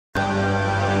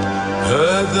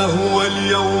هذا هو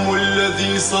اليوم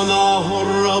الذي صنعه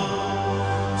الرب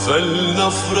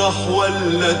فلنفرح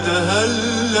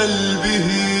ولنتهلل به.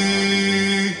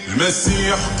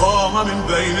 المسيح قام من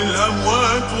بين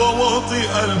الأموات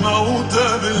ووطئ الموت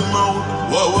بالموت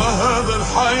ووهب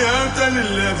الحياة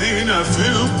للذين في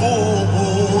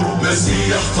القبور.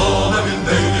 المسيح قام من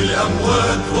بين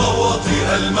الأموات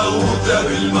ووطئ الموت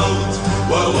بالموت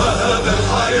ووهب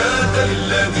الحياة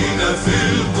للذين في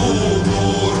القبور.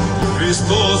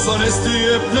 Χριστός Ανέστη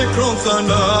έπνεκρον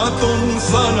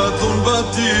θανάτων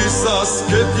βαπτίσας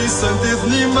και της εν τη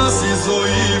μνήμας η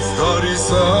ζωή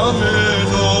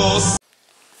ευχαρισάμενος.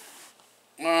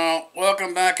 Well,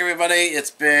 welcome back everybody.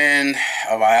 It's been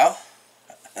a while.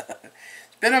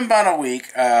 It's been about a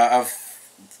week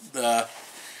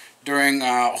during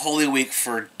Holy Week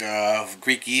for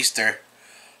Greek Easter.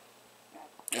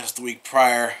 Just the week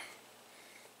prior.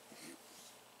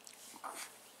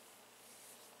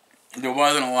 There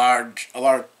wasn't a lot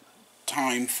of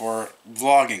time for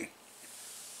vlogging.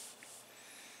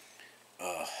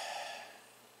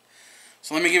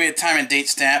 So let me give you a time and date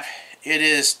stamp. It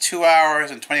is 2 hours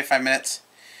and 25 minutes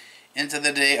into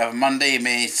the day of Monday,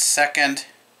 May 2nd,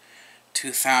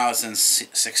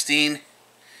 2016.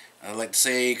 I'd like to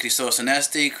say Christos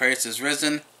Anέστη, Christ is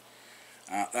risen.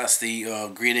 That's the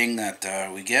greeting that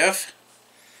we give.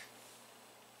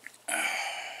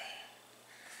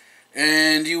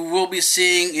 And you will be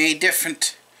seeing a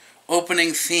different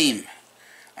opening theme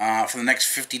for the next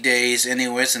 50 days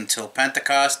anyways until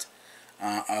Pentecost.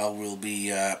 I will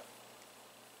be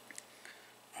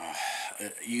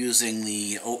using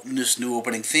this new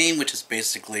opening theme, which is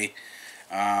basically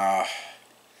I'm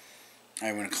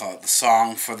going to call it the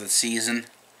song for the season.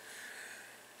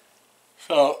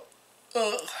 So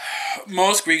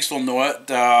most Greeks will know it.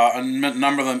 A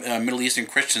number of the Middle Eastern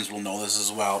Christians will know this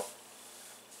as well.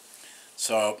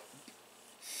 So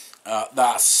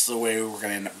that's the way we're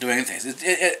going to end up doing things.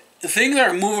 Things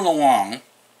are moving along.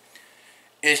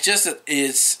 It's just that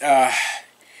it's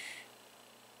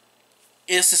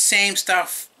the same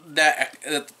stuff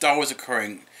that's always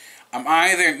occurring. I'm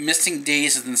either missing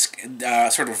days in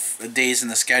days in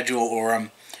the schedule, or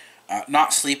I'm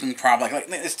not sleeping properly. Like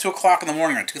it's 2 o'clock in the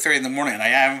morning or 2:30 in the morning, and I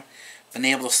haven't been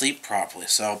able to sleep properly.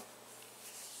 So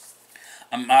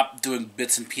I'm up doing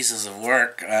bits and pieces of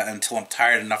work until I'm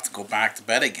tired enough to go back to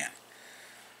bed again.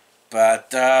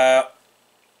 But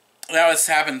now it's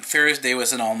happened. Thursday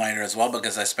was an all-nighter as well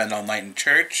because I spent all night in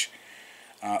church.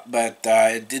 But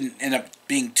it didn't end up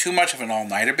being too much of an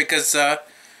all-nighter because or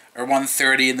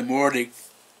 1:30 in the morning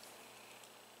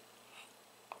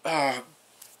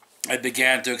I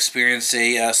began to experience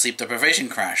a sleep deprivation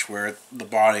crash where the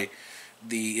body,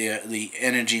 the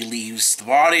energy leaves the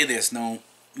body. There's not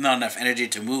enough energy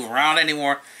to move around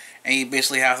anymore, and you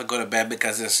basically have to go to bed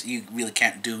because you really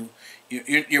can't do.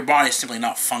 Your body is simply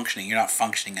not functioning. You're not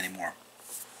functioning anymore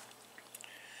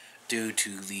due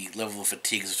to the level of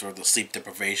fatigue, sort of the sleep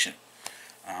deprivation,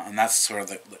 and that's sort of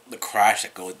the crash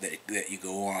that you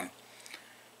go on.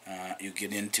 You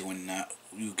get into when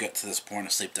you get to this point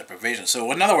of sleep deprivation. So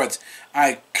in other words,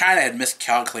 I kind of had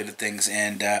miscalculated things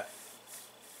and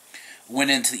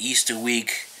went into the Easter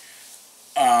week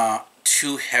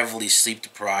too heavily sleep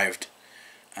deprived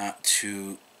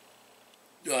to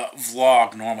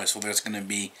vlog normally. So there's going to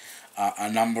be a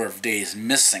number of days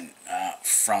missing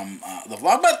from the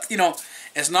vlog, but you know,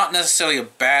 it's not necessarily a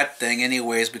bad thing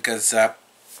anyways, because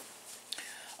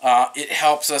it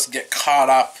helps us get caught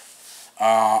up.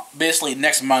 Basically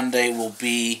next Monday will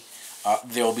be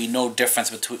there will be no difference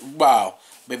between, well,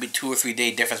 maybe 2 or 3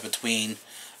 day difference between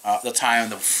the time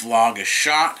the vlog is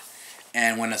shot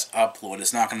and when it's uploaded.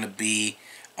 It's not going to be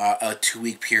a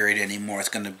 2-week period anymore.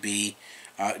 It's going to be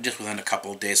just within a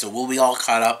couple of days. So we'll be all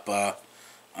caught up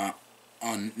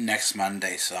on next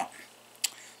Monday. So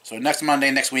next Monday,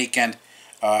 next weekend,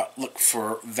 look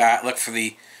for that. Look for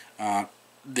the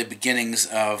beginnings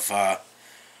of a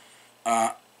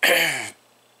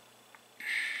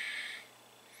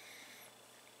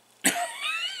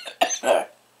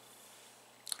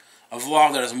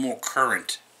vlog that is more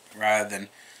current rather than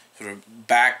sort of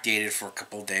backdated for a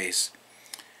couple of days.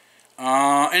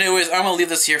 Anyways, I'm gonna leave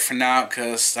this here for now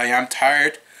because I am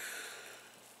tired.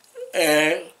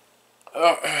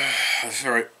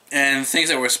 Sorry, and things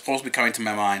that were supposed to be coming to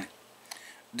my mind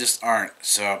just aren't.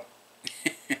 So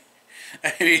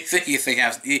you think you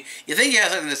have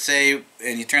something to say,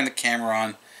 and you turn the camera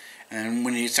on, and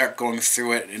when you start going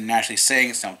through it and actually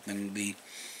saying something,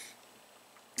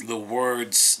 the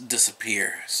words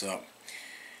disappear. So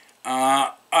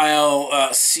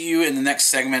I'll see you in the next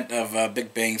segment of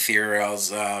Big Bang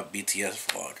Theoryl's BTS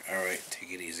vlog. Alright,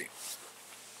 take it easy.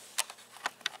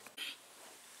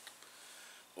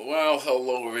 Well,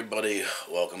 hello everybody.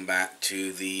 Welcome back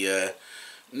to the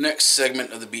next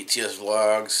segment of the BTS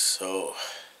vlogs. So,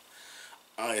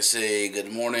 I say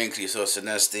good morning, Christos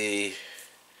Anέστη.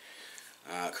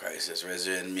 Christ is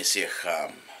risen, المسيح.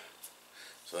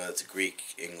 So that's Greek,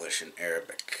 English, and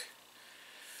Arabic.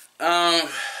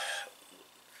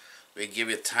 We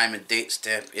give you a time and date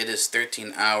stamp. It is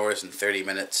 13 hours and 30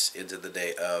 minutes into the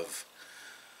day of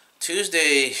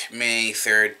Tuesday, May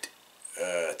 3rd,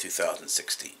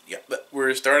 2016. Yeah, but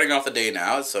we're starting off the day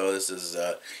now, so this is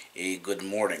a good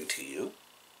morning to you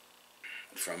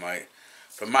from my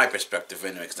perspective,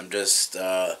 anyway. Because I'm just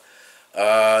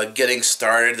getting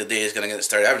started. The day is gonna get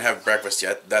started. I haven't had breakfast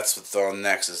yet. That's what's on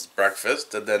next is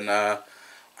breakfast, and then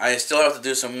I still have to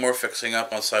do some more fixing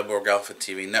up on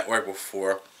CyborgAlphaTV-Network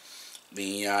before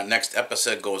the next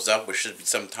episode goes up, which should be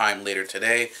sometime later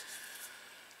today.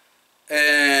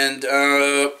 And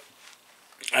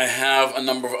I have a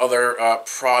number of other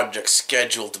projects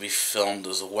scheduled to be filmed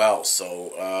as well.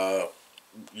 So,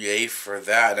 yay for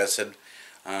that. As I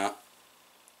said,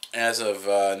 as of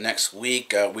next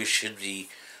week, we should be,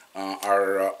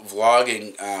 our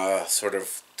vlogging sort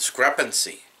of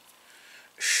discrepancy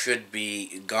should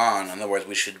be gone. In other words,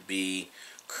 we should be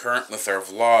current with our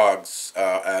vlogs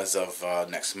as of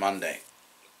next Monday.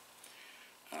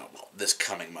 Well, this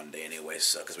coming Monday anyway,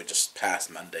 so because we just passed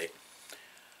Monday.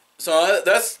 So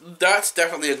that's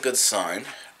definitely a good sign.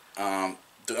 In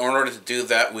order to do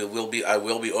that, I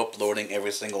will be uploading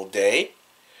every single day.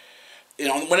 You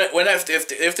know,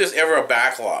 if there's ever a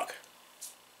backlog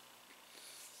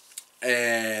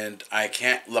and I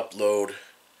can't upload,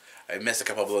 I miss a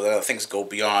couple of other things go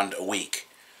beyond a week.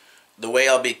 The way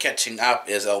I'll be catching up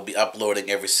is I'll be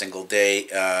uploading every single day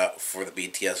for the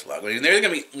BTS vlog. I mean, there's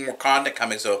going to be more content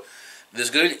coming, so there's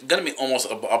going to be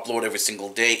almost an upload every single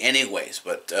day anyways.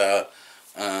 But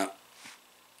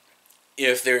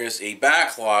if there is a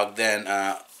backlog, then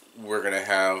we're going to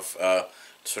have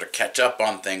sort of catch up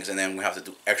on things, and then we have to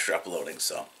do extra uploading.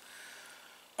 So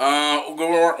I'm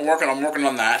working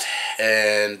on that,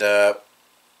 and so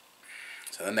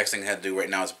the next thing I have to do right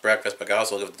now is breakfast, but I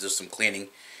also have to do some cleaning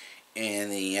in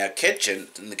the kitchen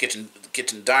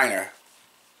diner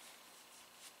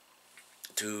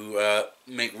to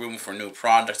make room for new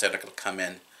projects that are going to come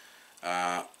in,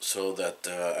 so that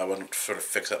I want to sort of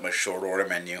fix up my short order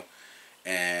menu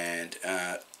and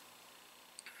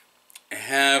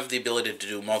have the ability to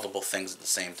do multiple things at the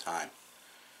same time.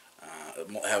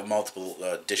 Have multiple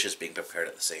dishes being prepared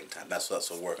at the same time. That's what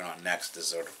we're working on next. Is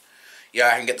sort of,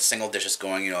 yeah, I can get the single dishes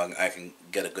going. You know, I can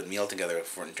get a good meal together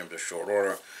in terms of short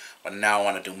order. But now I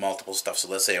want to do multiple stuff. So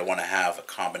let's say I want to have a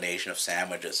combination of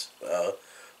sandwiches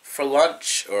for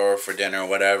lunch or for dinner or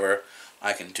whatever.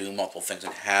 I can do multiple things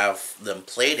and have them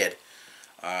plated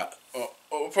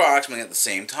approximately at the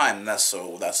same time. And that's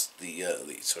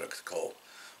the sort of goal.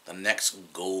 The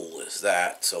next goal is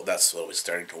that. So that's what we're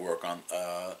starting to work on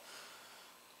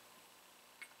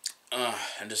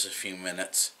in just a few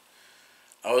minutes.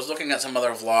 I was looking at some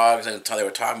other vlogs and they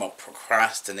were talking about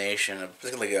procrastination,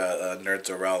 particularly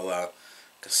NerdZorel,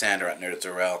 Cassandra at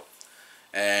NerdZorel,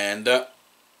 and they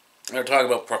were talking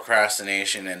about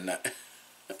procrastination and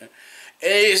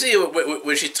you see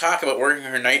when she talked about working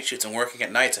her night shoots and working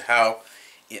at nights, how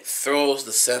it throws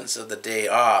the sense of the day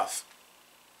off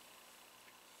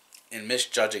in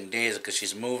misjudging days because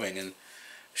she's moving and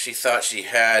she thought she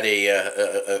had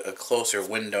a closer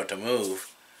window to move.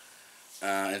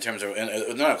 In terms of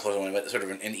not a closer one, but sort of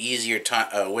an easier time,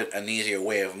 an easier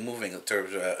way of moving in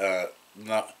terms of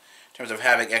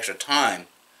having extra time.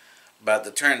 But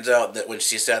it turns out that when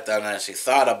she sat down and actually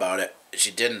thought about it, she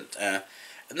didn't. And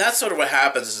that's sort of what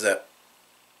happens is that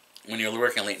when you're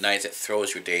working late nights, it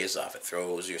throws your days off. It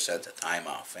throws your sense of time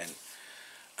off, and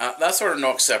that's sort of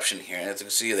no exception here. And as you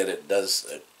can see, that it does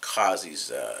cause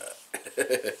these.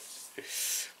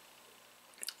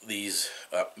 These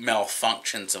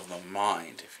malfunctions of the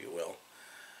mind, if you will.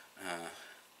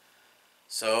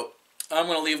 So I'm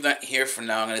going to leave that here for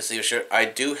now. I'm going to see sure. I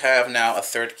do have now a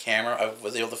third camera. I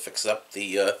was able to fix up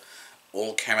the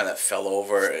old camera that fell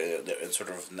over. It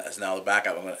sort of is now the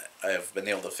backup. I've been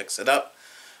able to fix it up.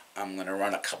 I'm going to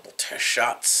run a couple test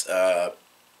shots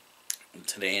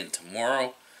today and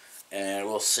tomorrow, and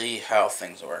we'll see how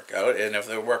things work out. And if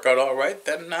they work out all right,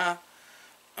 then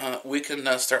we can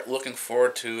start looking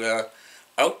forward to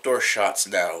outdoor shots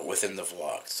now within the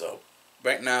vlog. So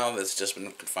right now it's just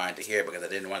been confined to here because I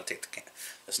didn't want to take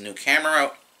this new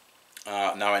camera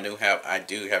out. Now I do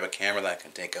have a camera that I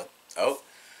can take out,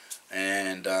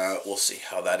 and we'll see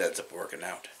how that ends up working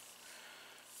out.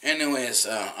 Anyways,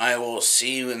 I will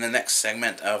see you in the next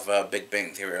segment of Big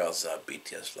Bang Theory's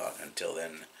BTS vlog. Until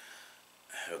then,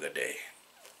 Have a good day.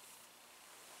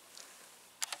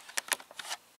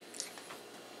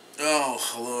 Oh,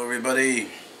 hello everybody.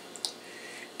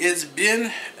 It's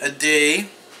been a day.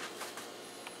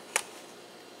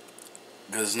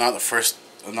 Because it's not the first,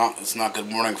 it's not good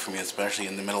morning for me, especially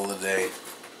in the middle of the day.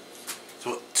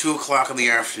 So 2 o'clock in the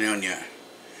afternoon yet.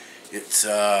 It's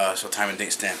so time and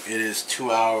date stamp. It is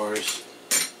 2 hours.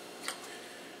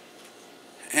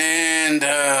 And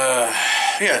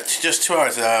yeah, it's just 2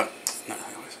 hours.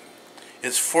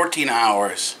 It's 14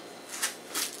 hours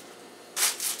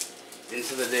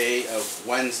into the day of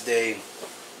Wednesday,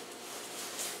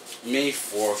 May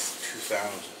 4th,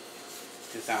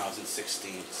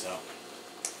 2016. So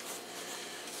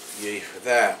yay for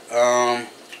that.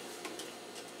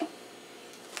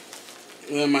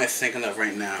 What am I thinking of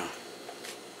right now?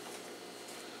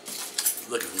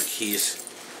 Looking for my keys.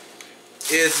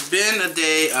 It's been a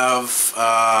day of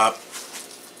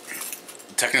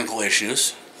technical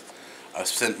issues. I've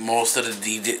spent most of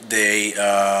the day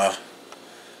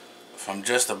from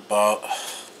just about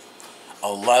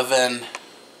 11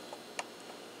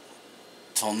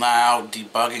 till now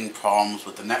debugging problems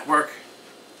with the network.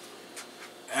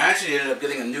 I actually ended up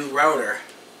getting a new router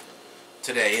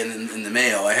today in the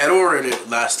mail. I had ordered it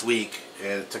last week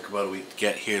and it took about a week to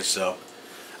get here, so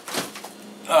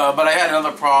but I had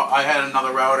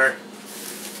another router.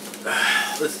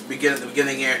 Let's begin at the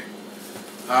beginning here.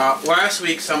 Last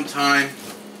week sometime,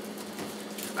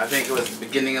 I think it was the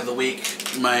beginning of the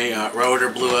week, my router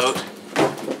blew out.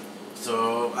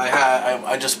 So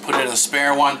I just put in a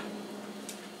spare one.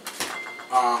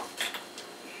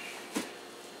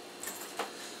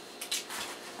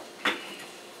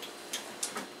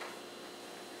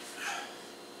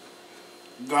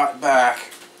 Got back,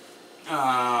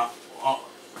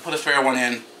 put a spare one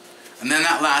in, and then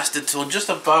that lasted till just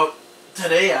about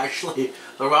today. Actually,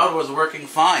 the router was working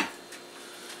fine,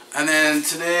 and then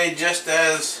today, just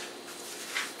as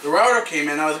the router came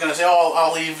in, I was gonna say, "Oh,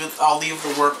 I'll leave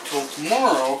the work till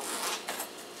tomorrow,"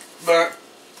 but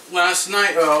last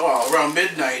night, well, around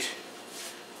midnight,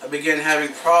 I began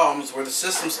having problems where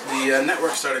the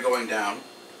network started going down,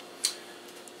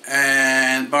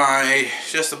 and by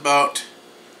just about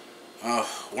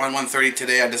 1:30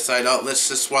 today, I decided, oh, let's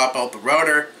just swap out the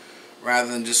router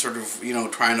rather than just sort of, you know,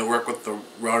 trying to work with the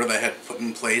router that I had put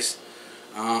in place.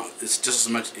 It's just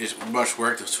as much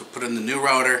work to put in the new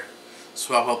router,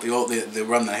 swap out the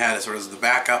run that I had as sort of the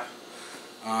backup,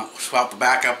 swap the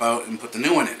backup out and put the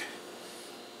new one in.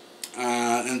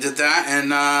 And did that,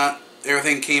 and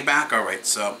everything came back alright.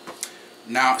 So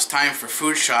now it's time for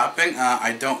food shopping.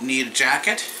 I don't need a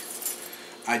jacket.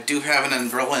 I do have an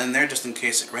umbrella in there just in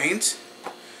case it rains.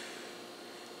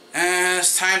 And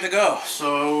it's time to go.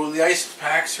 So the ice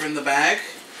packs are in the bag.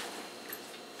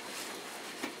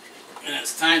 And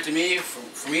it's time for me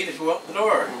to go out the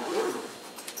door.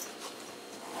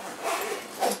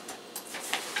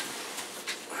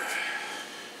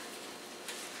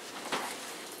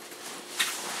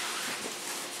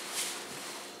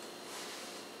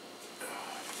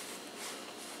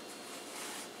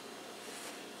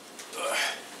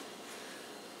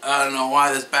 I don't know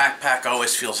why this backpack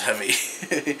always feels heavy,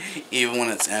 even when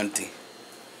it's empty.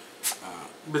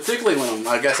 Particularly when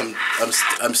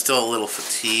I'm still a little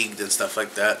fatigued and stuff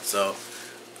like that. So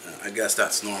I guess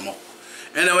that's normal.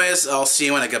 Anyways, I'll see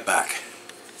you when I get back.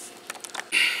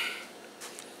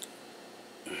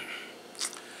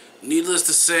 Needless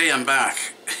to say, I'm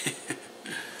back.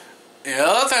 Yeah, a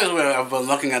lot of times when I've been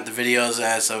looking at the videos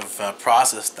as I've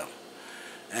processed them,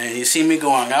 and you see me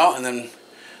going out, and then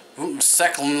a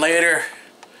second later,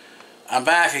 I'm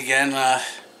back again,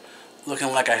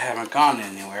 looking like I haven't gone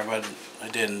anywhere, but I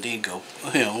did indeed go,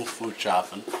 food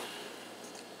shopping.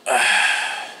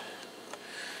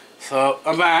 So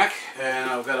I'm back, and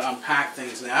I've got to unpack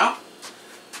things now.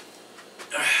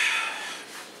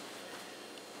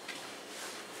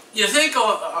 You think,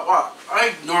 well,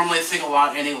 I normally think a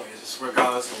lot anyways,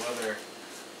 regardless of whether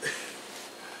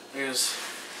there's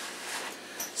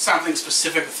something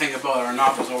specific to think about or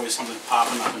not. There's always something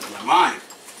popping up into my mind.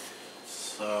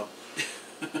 So,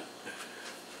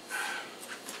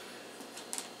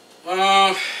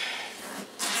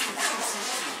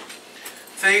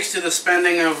 thanks to the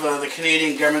spending of the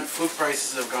Canadian government, food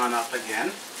prices have gone up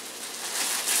again.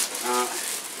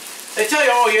 They tell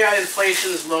you, oh yeah,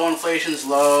 inflation's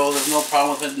low, there's no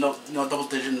problem with it, no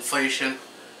double-digit inflation.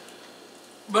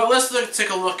 But let's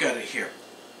take a look at it here.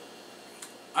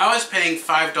 I was paying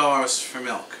 $5 for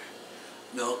milk.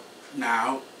 Milk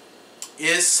now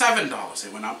is $7.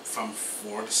 It went up from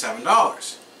 $4 to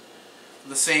 $7 for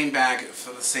the same bag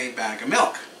of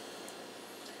milk.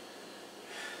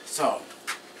 So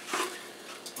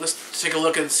take a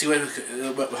look and see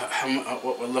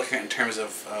what we're looking at in terms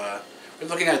of. We're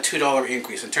looking at a $2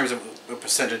 increase in terms of a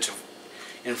percentage of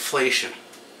inflation,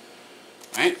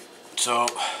 right? So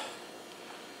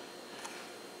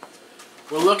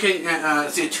we're looking at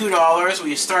see $2.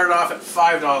 We started off at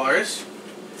 $5.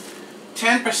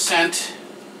 10%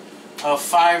 of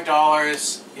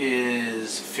 $5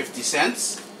 is 50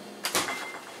 cents.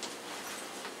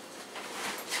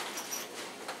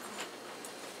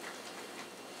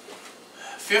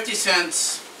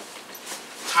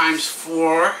 $0.50 times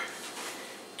 4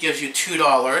 gives you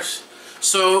 $2.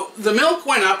 So the milk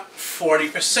went up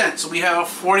 40%. So we have a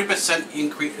 40%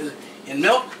 increase in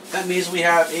milk. That means we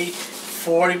have a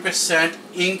 40%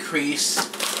 increase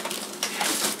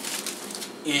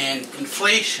in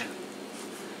inflation.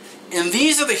 And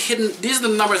these are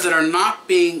the numbers that are not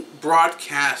being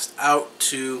broadcast out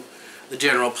to the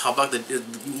general public.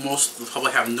 Most of the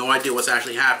public have no idea what's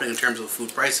actually happening in terms of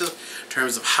food prices, in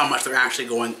terms of how much they're actually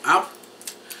going up.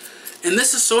 And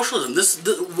this is socialism.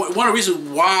 One of the reasons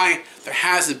why there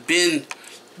hasn't been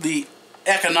the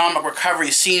economic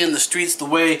recovery seen in the streets the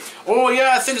way, oh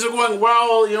yeah, things are going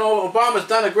well, you know, Obama's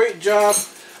done a great job,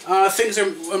 things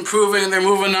are improving, they're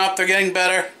moving up, they're getting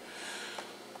better.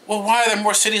 Well, why are there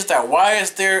more cities that? Why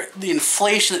is there the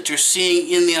inflation that you're seeing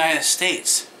in the United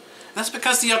States? And that's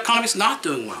because the economy's not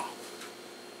doing well.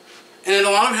 And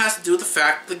a lot of it has to do with the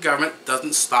fact that the government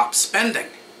doesn't stop spending.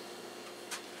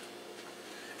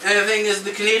 And the thing is,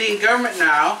 the Canadian government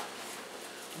now,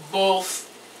 both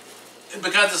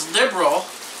because it's liberal,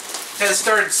 has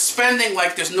started spending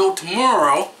like there's no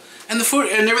tomorrow, and the food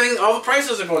and everything, all the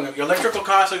prices are going up. Your electrical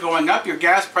costs are going up, your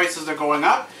gas prices are going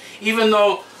up, even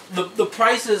though the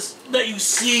prices that you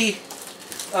see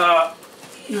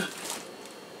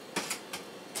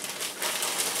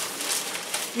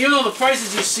even though the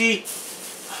prices you see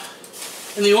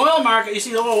in the oil market, you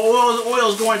see oil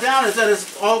is going down, it's at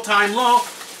its all-time low.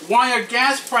 Why are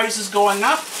gas prices going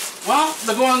up? Well,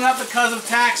 they're going up because of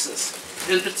taxes,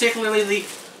 and particularly the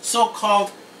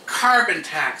so-called carbon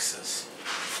taxes.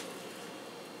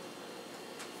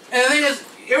 And the thing is,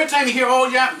 every time you hear, oh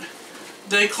yeah,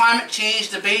 the climate change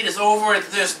debate is over,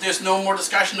 there's no more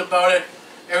discussion about it,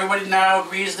 everybody now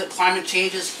agrees that climate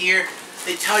change is here,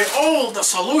 they tell you, oh, the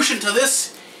solution to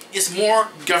this is more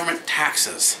government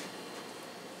taxes.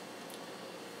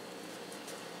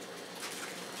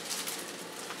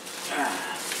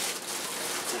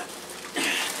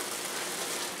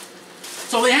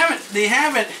 So they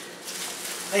haven't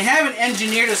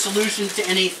engineered a solution to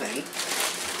anything.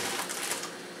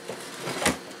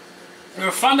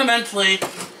 They're fundamentally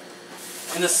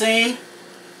in the same,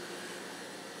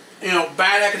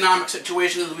 bad economic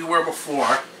situation as we were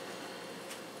before.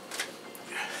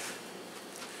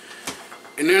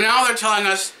 And now they're telling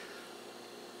us,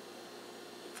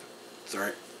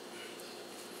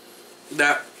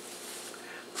 that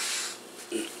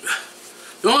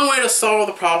the only way to solve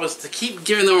the problem is to keep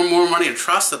giving them more money and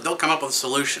trust that they'll come up with a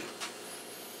solution.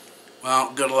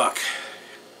 Well, good luck.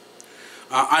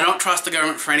 I don't trust the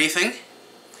government for anything.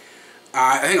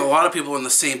 I think a lot of people are in the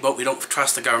same boat. We don't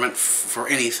trust the government for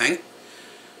anything.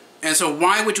 And so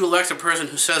why would you elect a person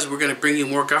who says we're going to bring you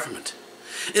more government?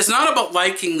 It's not about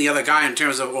liking the other guy in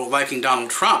terms of liking Donald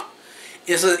Trump.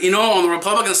 It's that, on the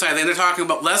Republican side, they're talking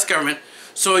about less government,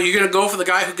 so you're going to go for the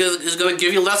guy who is going to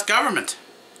give you less government.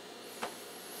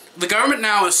 The government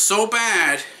now is so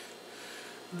bad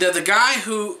that the guy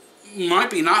who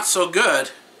might be not so good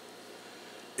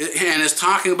and is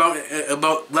talking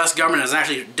about less government has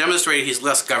actually demonstrated he's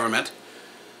less government.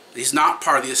 He's not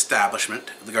part of the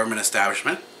establishment, the government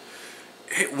establishment.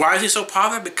 Why is he so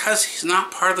popular? Because he's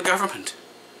not part of the government.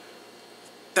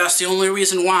 That's the only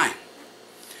reason why.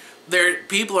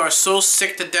 People are so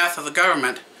sick to death of the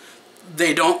government,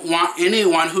 they don't want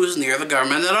anyone who's near the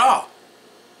government at all.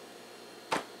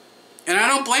 And I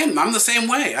don't blame them. I'm the same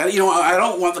way. I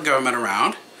don't want the government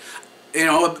around.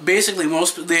 Basically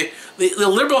the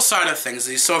liberal side of things,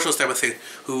 the socialist type of thing,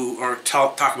 who are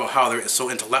talk about how they're so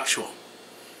intellectual.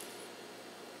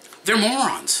 They're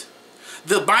morons.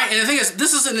 And the thing is,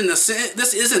 this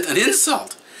isn't an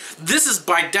insult. This is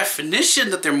by definition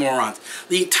that they're morons.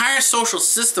 The entire social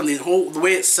system, the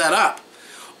way it's set up,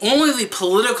 only the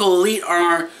political elite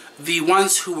are the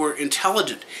ones who are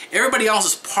intelligent. Everybody else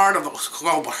is part of what's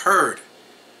called the herd.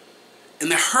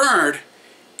 And the herd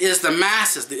is the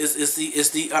masses,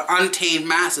 is the untamed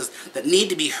masses that need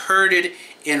to be herded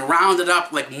and rounded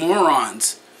up like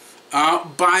morons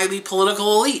by the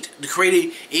political elite to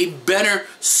create a better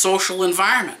social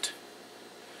environment.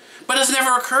 But it's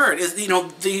never occurred.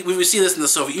 We see this in the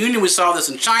Soviet Union, we saw this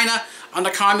in China. under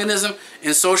communism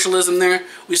and socialism there.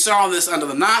 We saw this under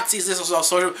the Nazis. This was all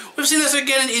social. We've seen this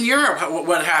again in Europe,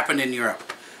 what happened in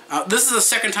Europe. This is the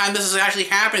second time this is actually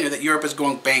happening, that Europe is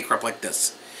going bankrupt like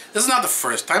this. This is not the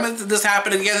first time. This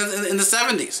happened again in the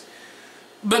 70s.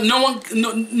 But no one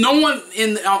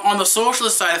on the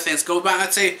socialist side of things go back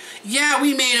and say, yeah,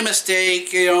 we made a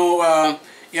mistake,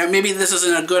 maybe this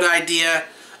isn't a good idea.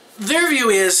 Their view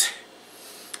is,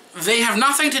 they have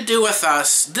nothing to do with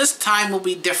us. This time will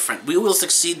be different. We will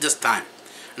succeed this time.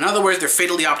 In other words, they're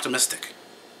fatally optimistic.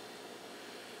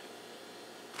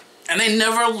 And they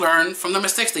never learn from their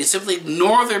mistakes. They simply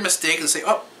ignore their mistake and say,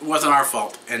 oh, it wasn't our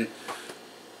fault. And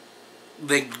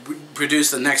they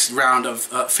produce the next round of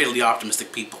fatally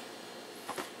optimistic people.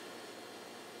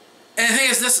 And the thing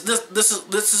is,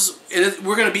 this is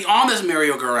we're going to be on this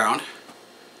merry-go-round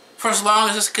for as long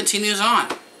as this continues on.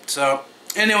 So,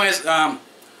 anyways, I'm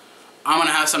going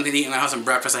to have something to eat and I'll have some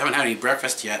breakfast. I haven't had any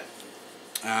breakfast yet.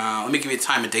 Let me give you a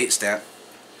time and date stamp.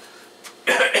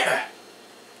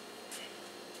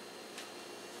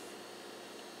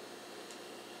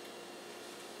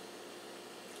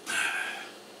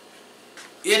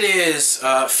 It is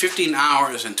 15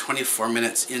 hours and 24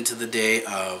 minutes into the day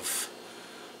of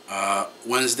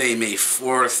Wednesday, May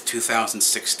 4th,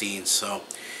 2016. So,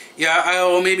 yeah, I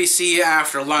will maybe see you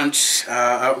after lunch,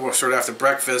 or sort of after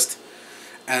breakfast,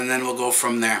 and then we'll go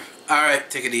from there.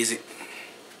 Alright, take it easy.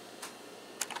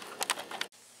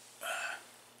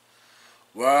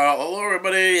 Well, hello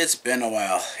everybody, it's been a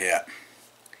while, yeah.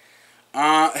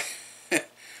 As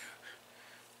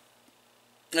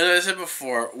I said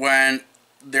before, when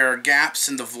there are gaps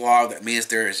in the vlog, that means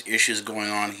there's issues going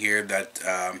on here that,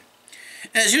 and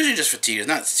it's usually just fatigue. It's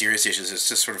not serious issues, it's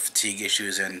just sort of fatigue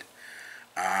issues and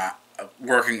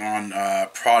working on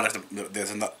product.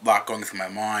 There's a lot going through my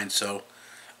mind, so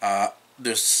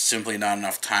there's simply not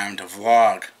enough time to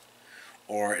vlog,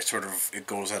 or it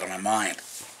goes out of my mind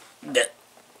that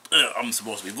I'm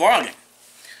supposed to be vlogging.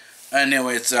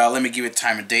 Anyways, let me give you a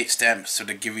time and date stamp so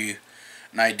to give you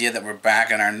an idea that we're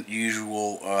back on our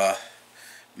usual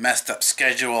messed up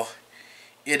schedule.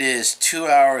 It is 2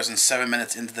 hours and 7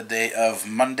 minutes into the day of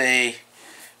Monday,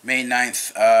 May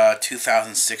 9th,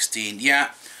 2016.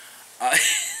 Yeah,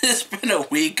 it's been a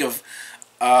week of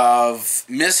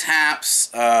mishaps,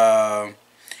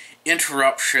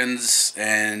 interruptions,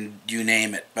 and you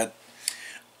name it. But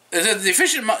the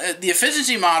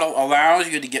efficiency model allows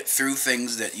you to get through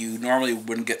things that you normally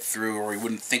wouldn't get through, or you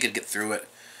wouldn't think you'd get through it.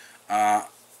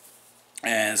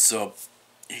 And so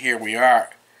here we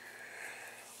are.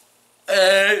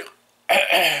 The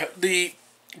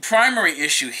primary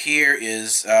issue here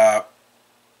is,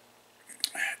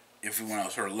 if we want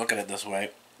to sort of look at it this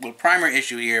way, the primary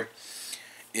issue here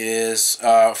is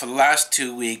for the last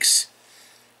 2 weeks,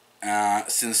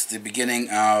 since the beginning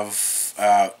of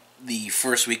the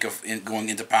first week of going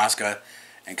into Pascha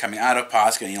and coming out of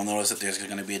Pascha, and you'll notice that there's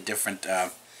going to be a different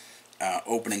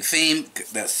opening theme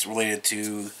that's related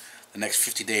to the next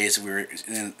 50 days. We're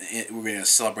going to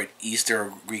celebrate Easter,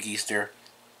 or Greek Easter,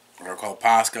 or called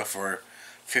Pascha, for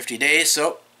 50 days.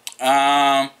 So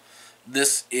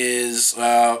this is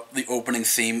the opening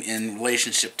theme in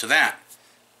relationship to that.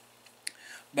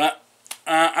 But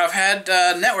I've had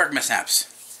network mishaps.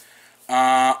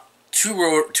 Two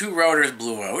rotors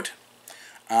blew out.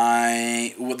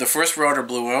 The first rotor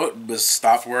blew out,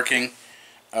 stopped working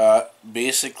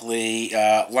basically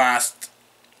last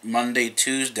Monday,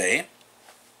 Tuesday,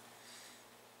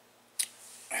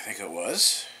 I think it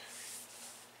was.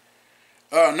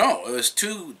 No, it was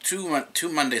two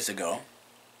Mondays ago.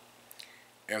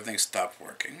 Everything stopped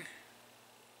working,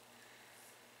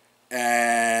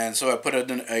 and so I put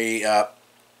in a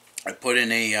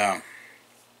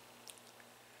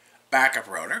backup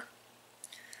router,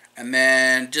 and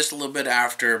then just a little bit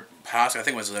after Pascha, I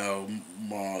think it was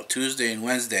Tuesday and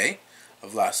Wednesday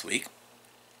of last week,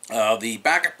 the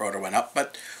backup router went up.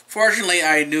 But fortunately,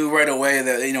 I knew right away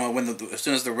that, as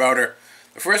soon as the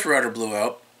first router blew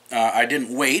out, I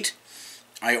didn't wait.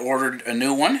 I ordered a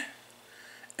new one,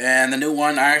 and the new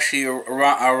one actually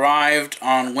arrived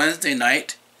on Wednesday,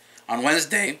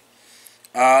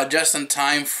 just in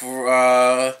time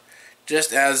for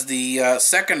just as the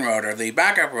second router, the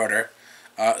backup router,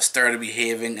 started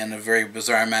behaving in a very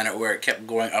bizarre manner, where it kept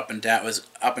going up and down. It was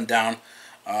up and down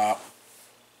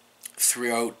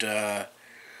throughout the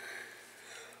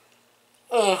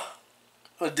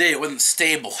day. It wasn't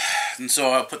stable, and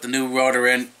so I put the new router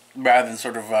in rather than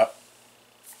sort of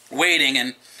waiting,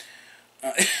 and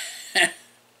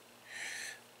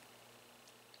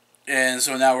and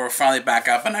so now we're finally back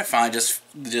up, and I finally just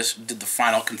did the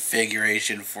final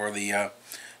configuration for the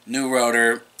new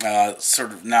router.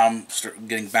 Sort of now I'm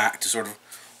getting back to sort of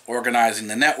organizing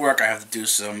the network. I have to do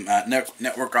some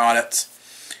network audits,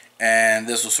 and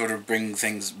this will sort of bring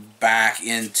things back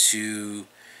into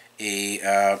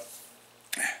a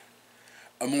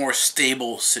more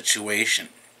stable situation.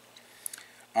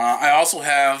 I also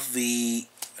have the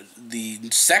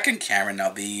second camera now,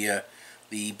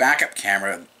 the backup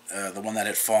camera, the one that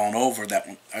had fallen over. That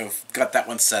one, I've got that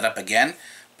one set up again.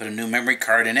 Put a new memory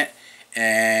card in it,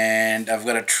 and I've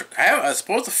got I was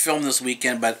supposed to film this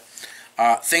weekend, but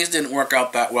things didn't work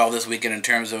out that well this weekend in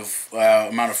terms of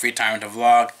amount of free time to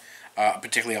vlog,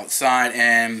 particularly outside,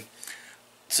 and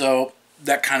so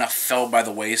that kind of fell by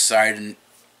the wayside. And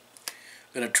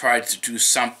I'm gonna try to do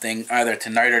something either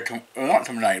tonight or not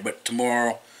tonight, but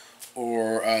tomorrow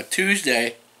or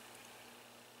Tuesday.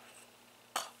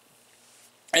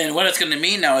 And what it's going to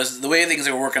mean now is the way things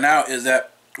are working out is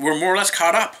that we're more or less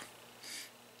caught up.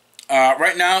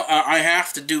 Right now, I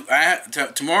have to do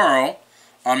tomorrow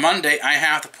on Monday. I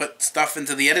have to put stuff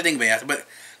into the editing bay. I have to put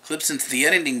clips into the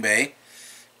editing bay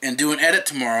and do an edit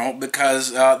tomorrow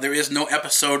because there is no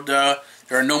episode. There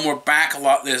are no more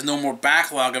backlog. There's no more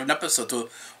backlog of an episode. So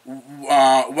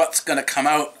what's going to come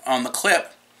out on the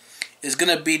clip is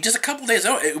going to be just a couple days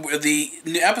out. The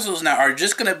new episodes now are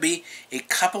just going to be a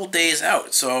couple days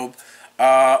out. So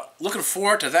looking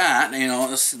forward to that. You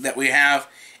know, that we have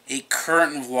a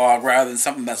current vlog rather than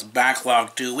something that's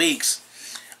backlogged 2 weeks.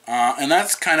 And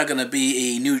that's kind of going to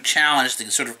be a new challenge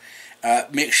to sort of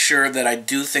make sure that I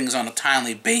do things on a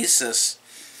timely basis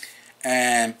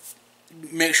and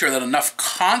make sure that enough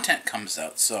content comes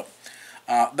out. So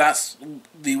that's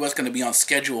what's going to be on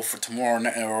schedule for tomorrow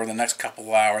or the next couple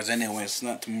of hours. Anyway, it's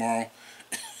not tomorrow.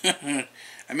 I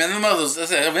mean, one of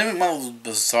those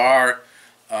bizarre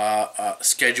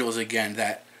schedules again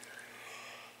that,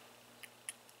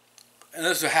 and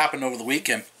this happened over the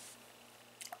weekend.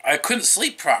 I couldn't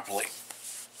sleep properly,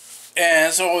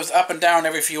 and so I was up and down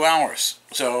every few hours.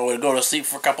 So I would go to sleep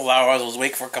for a couple hours, I was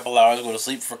awake for a couple hours, go to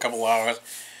sleep for a couple hours,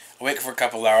 awake for a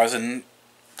couple hours, and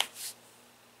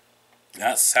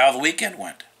that's how the weekend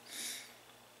went.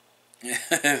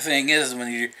 The thing is,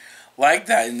 when you're like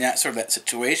that, in that sort of that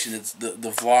situation, it's the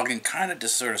vlogging kind of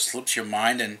just sort of slips your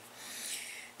mind. And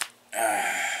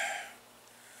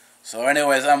so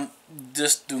anyways, I'm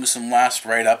just doing some last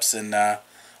write-ups and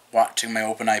watching my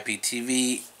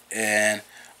OpenIPTV, and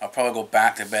I'll probably go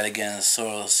back to bed again.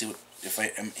 So let's see if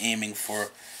I am aiming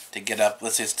to get up.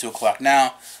 Let's say it's 2 o'clock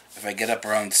now. If I get up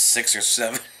around 6 or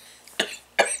 7.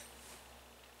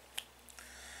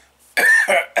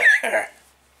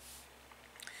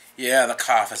 Yeah, the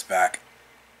cough is back.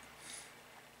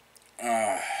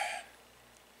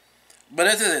 But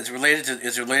it's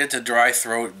related to dry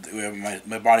throat.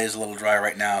 My body is a little dry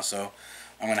right now, so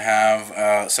I'm gonna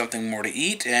have something more to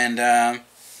eat, and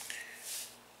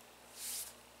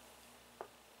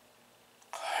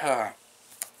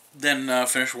then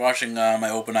finish watching my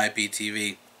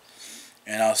OpenIPTV,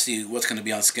 and I'll see what's going to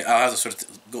be on schedule. I'll have to sort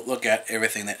of go look at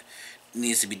everything that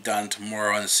needs to be done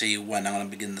tomorrow and see when I'm going to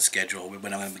begin the schedule,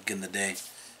 when I'm going to begin the day.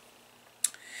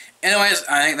 Anyways,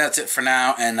 I think that's it for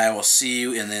now, and I will see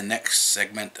you in the next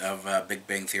segment of Big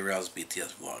Bang Theory's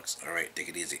BTS Vlogs. Alright, take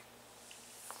it easy.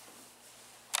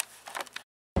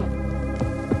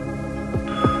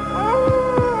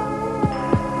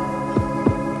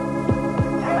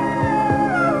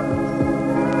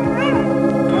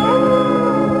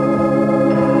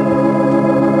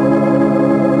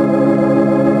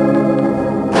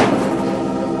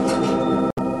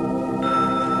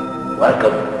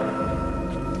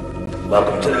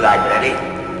 Welcome to the library,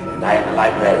 and I am the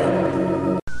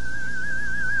librarian.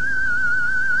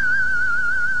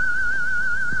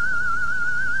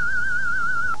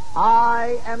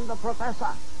 I am the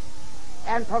professor.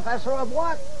 And professor of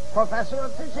what? Professor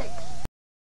of physics.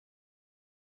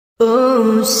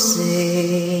 Oh,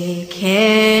 say,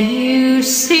 can you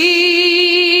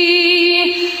see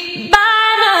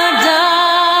by the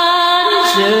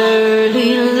dawn's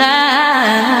early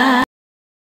light?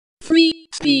 Free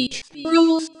speech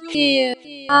rules here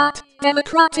at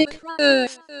Democratic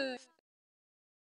Earth.